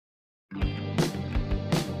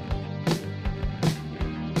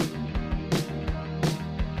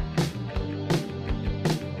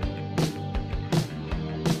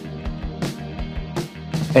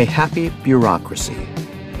A Happy Bureaucracy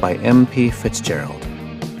by M.P. Fitzgerald.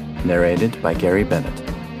 Narrated by Gary Bennett.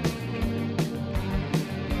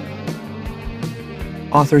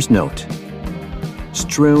 Author's note: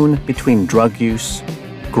 strewn between drug use,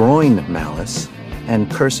 groin malice, and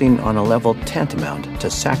cursing on a level tantamount to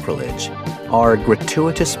sacrilege are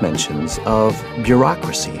gratuitous mentions of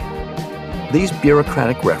bureaucracy. These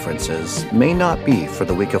bureaucratic references may not be for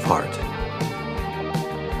the weak of heart.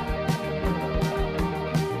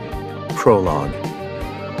 Prologue.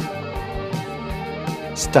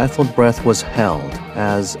 Stifled breath was held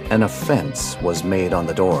as an offense was made on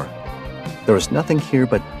the door. There was nothing here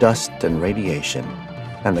but dust and radiation,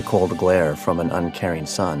 and the cold glare from an uncaring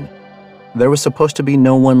sun. There was supposed to be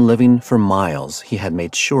no one living for miles, he had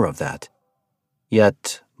made sure of that.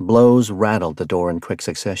 Yet blows rattled the door in quick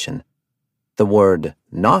succession. The word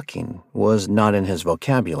knocking was not in his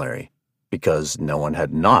vocabulary, because no one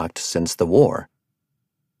had knocked since the war.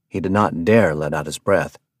 He did not dare let out his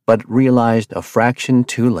breath, but realized a fraction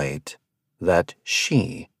too late that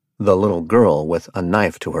she, the little girl with a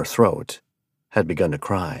knife to her throat, had begun to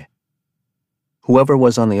cry. Whoever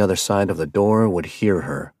was on the other side of the door would hear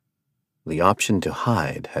her. The option to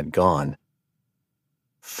hide had gone.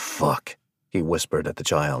 "Fuck," he whispered at the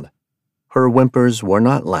child. Her whimpers were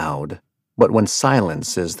not loud, but when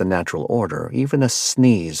silence is the natural order, even a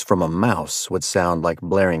sneeze from a mouse would sound like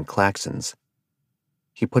blaring claxons.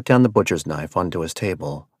 He put down the butcher's knife onto his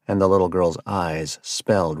table, and the little girl's eyes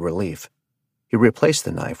spelled relief. He replaced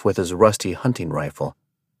the knife with his rusty hunting rifle.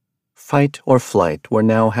 Fight or flight were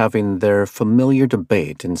now having their familiar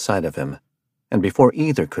debate inside of him, and before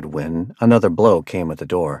either could win, another blow came at the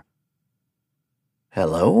door.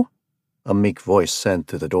 "Hello?" a meek voice said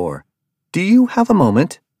through the door. "Do you have a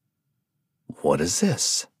moment?" What is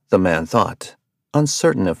this? The man thought,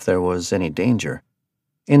 uncertain if there was any danger.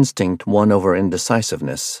 Instinct won over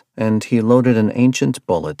indecisiveness, and he loaded an ancient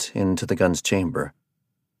bullet into the gun's chamber.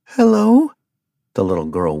 "Hello?" the little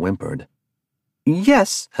girl whimpered.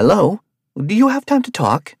 "Yes, hello. Do you have time to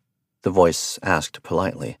talk?" the voice asked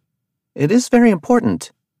politely. "It is very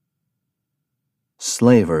important."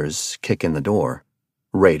 Slavers kick in the door.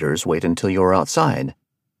 Raiders wait until you're outside.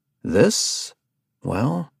 This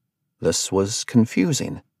was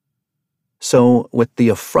confusing. So, with the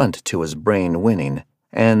affront to his brain winning,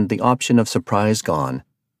 and the option of surprise gone,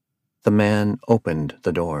 the man opened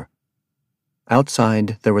the door.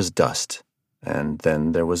 Outside there was dust, and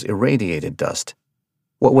then there was irradiated dust.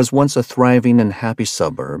 What was once a thriving and happy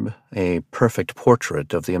suburb, a perfect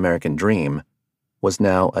portrait of the American dream, was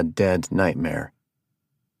now a dead nightmare.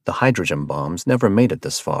 The hydrogen bombs never made it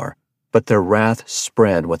this far, but their wrath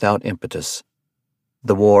spread without impetus.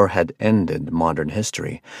 The war had ended modern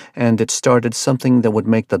history, and it started something that would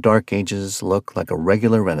make the Dark Ages look like a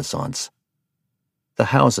regular Renaissance. The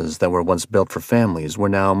houses that were once built for families were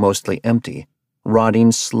now mostly empty,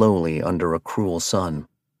 rotting slowly under a cruel sun.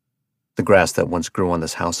 The grass that once grew on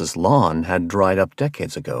this house's lawn had dried up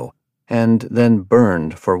decades ago, and then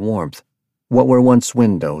burned for warmth. What were once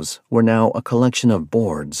windows were now a collection of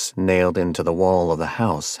boards nailed into the wall of the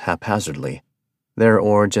house haphazardly, their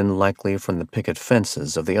origin likely from the picket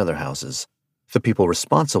fences of the other houses, the people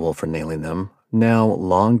responsible for nailing them now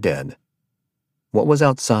long dead. What was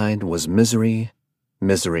outside was misery,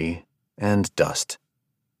 and dust.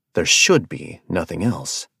 There should be nothing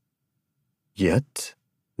else. Yet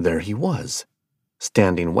there he was,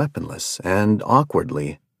 standing weaponless and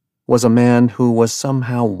awkwardly, was a man who was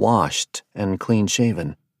somehow washed and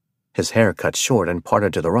clean-shaven, his hair cut short and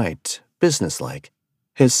parted to the right, businesslike.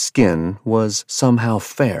 His skin was somehow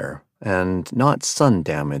fair and not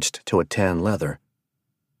sun-damaged to a tan leather.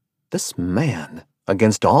 This man,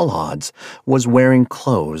 against all odds, was wearing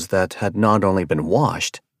clothes that had not only been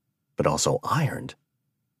washed, but also ironed.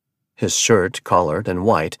 His shirt collared and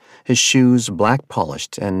white, his shoes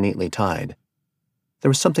black-polished and neatly tied. There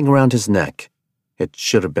was something around his neck. It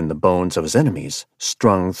should have been the bones of his enemies,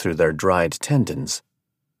 strung through their dried tendons.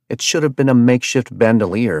 It should have been a makeshift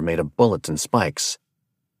bandolier made of bullets and spikes.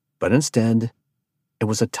 But instead, it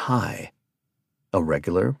was a tie, a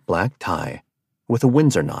regular black tie with a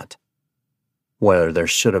Windsor knot. Where there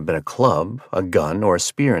should have been a club, a gun, or a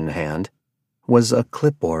spear in hand, was a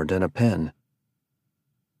clipboard and a pen.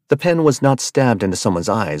 The pen was not stabbed into someone's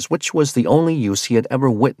eyes, which was the only use he had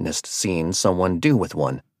ever witnessed seeing someone do with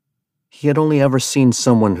one. He had only ever seen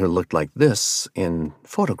someone who looked like this in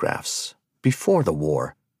photographs, before the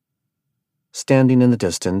war. Standing in the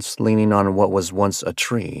distance, leaning on what was once a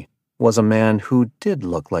tree, was a man who did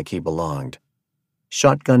look like he belonged.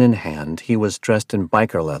 Shotgun in hand, he was dressed in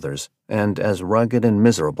biker leathers and as rugged and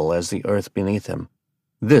miserable as the earth beneath him.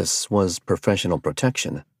 This was professional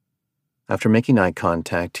protection. After making eye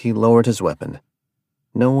contact, he lowered his weapon.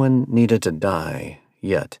 No one needed to die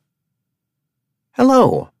yet.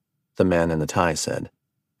 "Hello," the man in the tie said.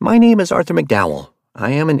 "My name is Arthur McDowell.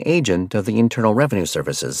 I am an agent of the Internal Revenue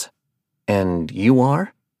Services. And you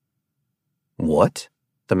are?" "What?"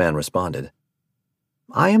 the man responded.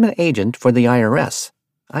 "I am an agent for the IRS.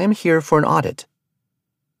 I am here for an audit."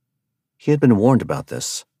 He had been warned about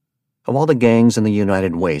this. Of all the gangs in the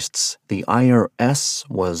United Wastes, the IRS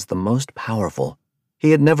was the most powerful. He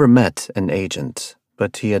had never met an agent,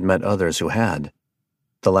 but he had met others who had.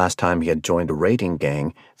 The last time he had joined a raiding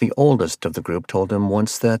gang, the oldest of the group told him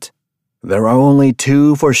once that, "There are only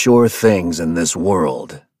two for sure things in this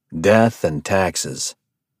world, death and taxes.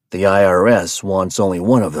 The IRS wants only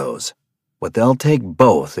one of those, but they'll take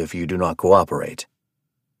both if you do not cooperate."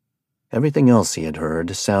 Everything else he had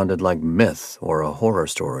heard sounded like myth or a horror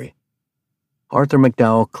story. Arthur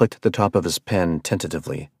McDowell clicked the top of his pen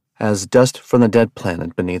tentatively, as dust from the dead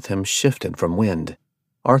planet beneath him shifted from wind.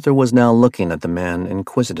 Arthur was now looking at the man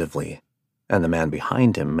inquisitively, and the man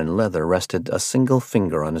behind him in leather rested a single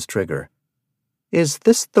finger on his trigger. "Is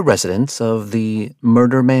this the residence of the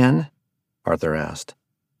murder man?" Arthur asked.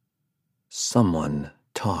 Someone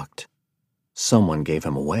talked. Someone gave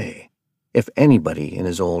him away. If anybody in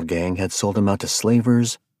his old gang had sold him out to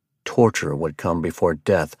slavers, torture would come before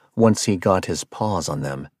death once he got his paws on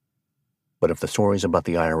them. But if the stories about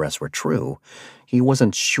the IRS were true, he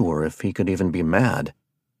wasn't sure if he could even be mad.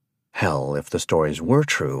 Hell, if the stories were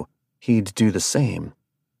true, he'd do the same.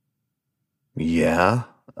 "Yeah,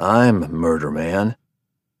 I'm Murder Man."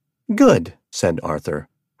 "Good," said Arthur,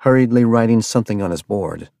 hurriedly writing something on his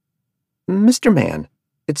board. "Mr. Mann,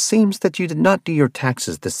 it seems that you did not do your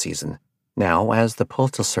taxes this season. Now, as the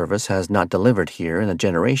Postal Service has not delivered here in a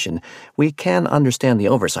generation, we can understand the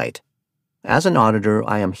oversight. As an auditor,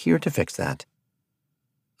 I am here to fix that."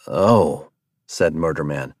 "Oh," said Murder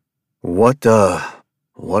Man. What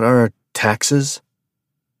are taxes?"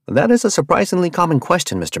 "That is a surprisingly common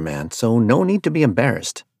question, Mr. Mann, so no need to be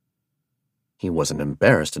embarrassed." He wasn't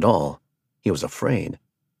embarrassed at all. He was afraid.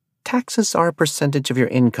 "Taxes are a percentage of your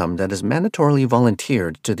income that is mandatorily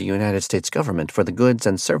volunteered to the United States government for the goods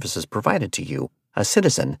and services provided to you, a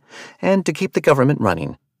citizen, and to keep the government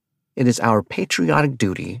running. It is our patriotic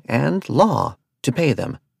duty and law to pay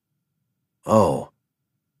them." "Oh."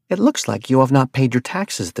 "It looks like you have not paid your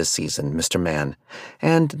taxes this season, Mr. Mann,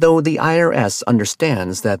 and though the IRS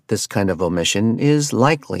understands that this kind of omission is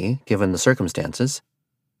likely given the circumstances,"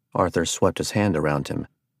 Arthur swept his hand around him,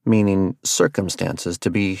 meaning circumstances to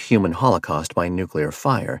be human holocaust by nuclear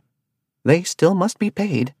fire, "they still must be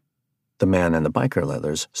paid." The man in the biker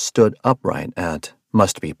leathers stood upright at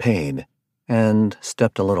 "must be paid" and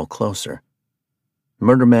stepped a little closer.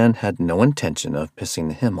 Murder Man had no intention of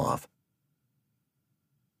pissing him off.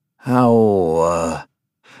 How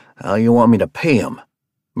you want me to pay him?"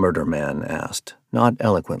 Murder Man asked, not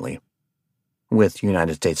eloquently. "With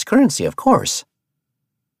United States currency, of course."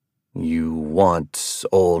 "You want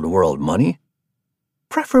old world money?"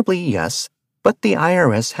 "Preferably, yes, but the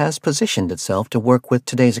IRS has positioned itself to work with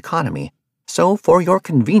today's economy, so for your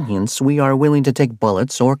convenience we are willing to take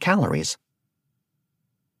bullets or calories."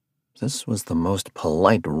 This was the most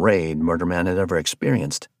polite raid Murder Man had ever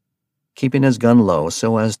experienced. Keeping his gun low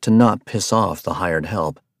so as to not piss off the hired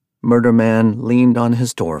help, Murder Man leaned on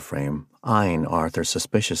his doorframe, eyeing Arthur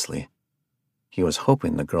suspiciously. He was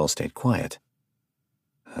hoping the girl stayed quiet.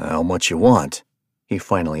 "How much you want?" he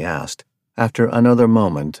finally asked, after another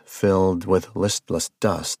moment filled with listless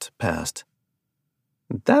dust passed.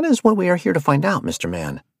 "That is what we are here to find out, Mr.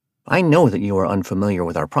 Mann. I know that you are unfamiliar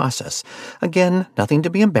with our process. Again, nothing to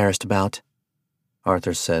be embarrassed about,"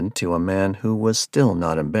 Arthur said to a man who was still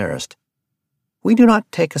not embarrassed. "We do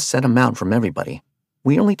not take a set amount from everybody.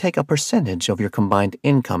 We only take a percentage of your combined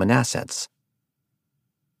income and assets."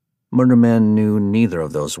 Murder Man knew neither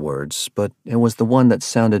of those words, but it was the one that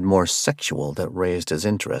sounded more sexual that raised his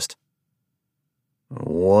interest.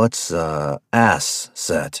 "What's ass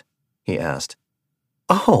set?" he asked.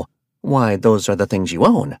 "Oh, why, those are the things you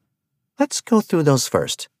own. Let's go through those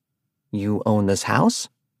first. You own this house?"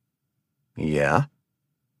 "Yeah."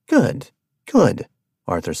 Good,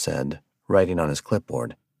 Arthur said, writing on his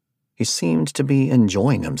clipboard. He seemed to be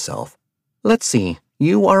enjoying himself. "Let's see,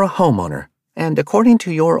 you are a homeowner, and according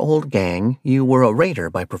to your old gang, you were a raider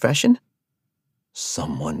by profession?"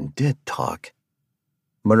 Someone did talk.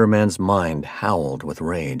 Murder Man's mind howled with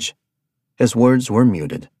rage. His words were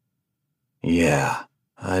muted. "Yeah,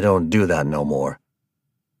 I don't do that no more."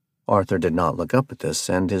 Arthur did not look up at this,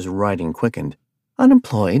 and his writing quickened.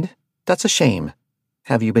 "Unemployed? That's a shame.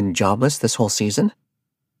 Have you been jobless this whole season?"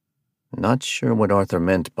 Not sure what Arthur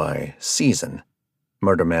meant by season.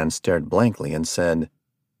 Murderman stared blankly and said,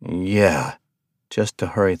 "Yeah, just to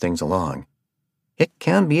hurry things along. It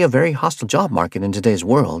can be a very hostile job market in today's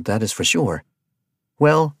world, that is for sure.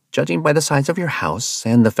 Well, judging by the size of your house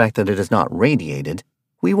and the fact that it is not radiated,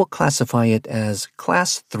 we will classify it as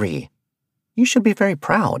Class 3. You should be very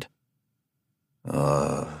proud."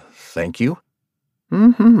 Thank you?"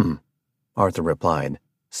 "Mm-hmm," Arthur replied,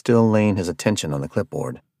 still laying his attention on the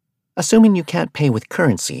clipboard. "Assuming you can't pay with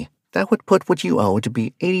currency, that would put what you owe to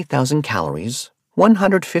be 80,000 calories,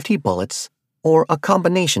 150 bullets, or a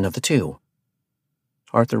combination of the two."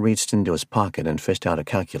 Arthur reached into his pocket and fished out a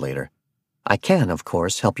calculator. "I can, of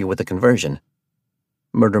course, help you with the conversion."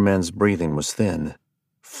 Murderman's breathing was thin.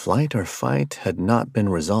 Flight or fight had not been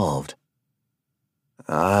resolved.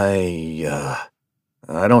 I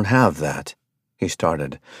don't have that," he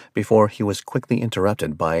started, before he was quickly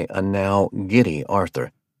interrupted by a now giddy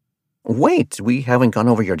Arthur. "Wait, we haven't gone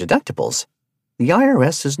over your deductibles. The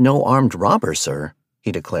IRS is no armed robber, sir,"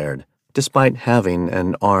 he declared, despite having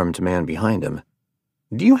an armed man behind him.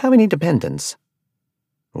 "Do you have any dependents?"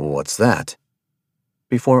 "What's that?"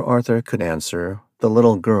 Before Arthur could answer, the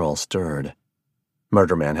little girl stirred.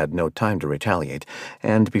 Murderman had no time to retaliate,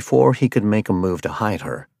 and before he could make a move to hide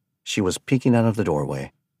her, she was peeking out of the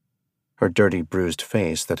doorway. Her dirty, bruised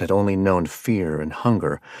face that had only known fear and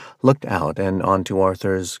hunger looked out and onto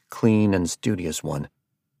Arthur's clean and studious one.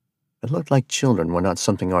 It looked like children were not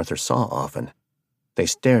something Arthur saw often. They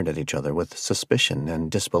stared at each other with suspicion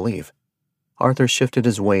and disbelief. Arthur shifted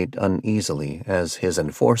his weight uneasily as his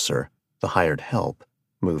enforcer, the hired help,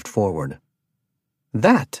 moved forward.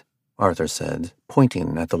 "That," Arthur said,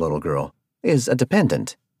 pointing at the little girl, "is a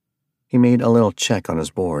dependent." He made a little check on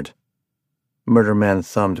his board. Murderman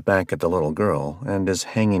thumbed back at the little girl, and his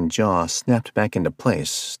hanging jaw snapped back into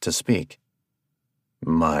place to speak.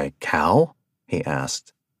 "My cow?" he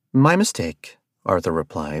asked. "My mistake," Arthur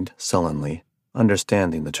replied, sullenly,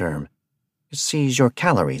 understanding the term. "Sees your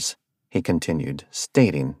calories," he continued,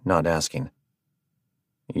 stating, not asking.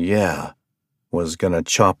 "Yeah, was gonna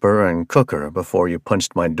chop her and cook her before you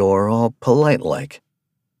punched my door all polite-like."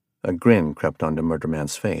 A grin crept onto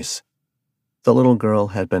Murderman's face. The little girl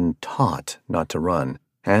had been taught not to run,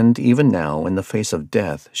 and even now, in the face of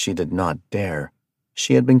death, she did not dare.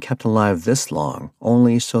 She had been kept alive this long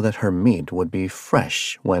only so that her meat would be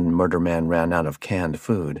fresh when Murderman ran out of canned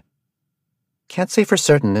food. "Can't say for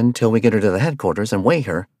certain until we get her to the headquarters and weigh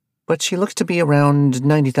her, but she looks to be around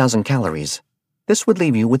 90,000 calories. This would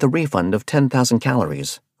leave you with a refund of 10,000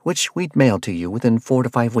 calories, which we'd mail to you within 4 to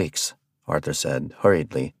 5 weeks, Arthur said,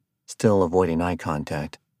 hurriedly, still avoiding eye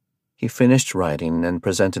contact. He finished writing and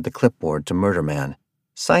presented the clipboard to Murderman.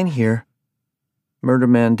 "Sign here."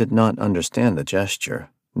 Murderman did not understand the gesture,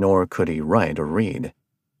 nor could he write or read.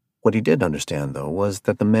 What he did understand, though, was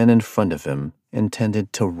that the men in front of him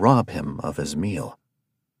intended to rob him of his meal.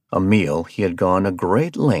 A meal he had gone a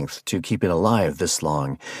great length to keep it alive this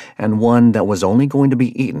long, and one that was only going to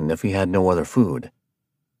be eaten if he had no other food.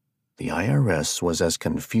 The IRS was as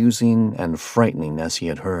confusing and frightening as he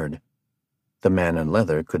had heard. The man in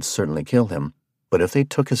leather could certainly kill him, but if they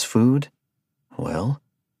took his food, well,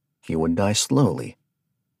 he would die slowly.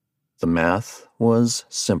 The math was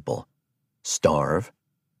simple: starve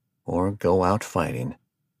or go out fighting.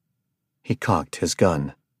 He cocked his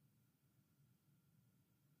gun.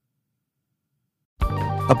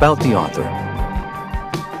 About the author.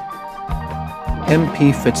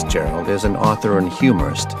 M.P. Fitzgerald is an author and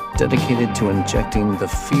humorist dedicated to injecting the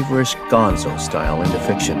feverish gonzo style into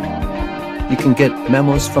fiction. You can get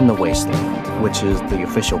Memos from the Wasteland, which is the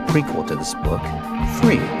official prequel to this book,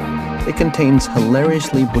 free. It contains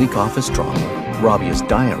hilariously bleak office drama, Robbie's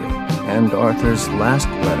diary, and Arthur's last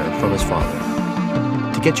letter from his father.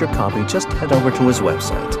 To get your copy, just head over to his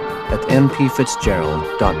website at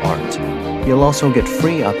mpfitzgerald.art. You'll also get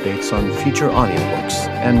free updates on future audiobooks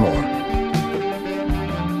and more.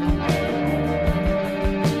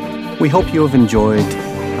 We hope you have enjoyed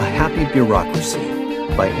A Happy Bureaucracy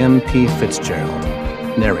by M.P. Fitzgerald,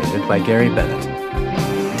 narrated by Gary Bennett.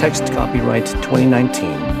 Text copyright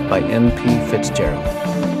 2019 by M.P. Fitzgerald.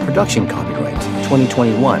 Production copyright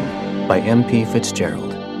 2021 by M.P.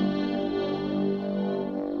 Fitzgerald.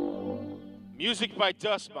 Music by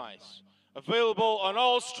Dust Mice. Available on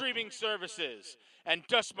all streaming services and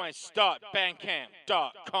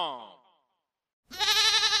dustmice.bandcamp.com.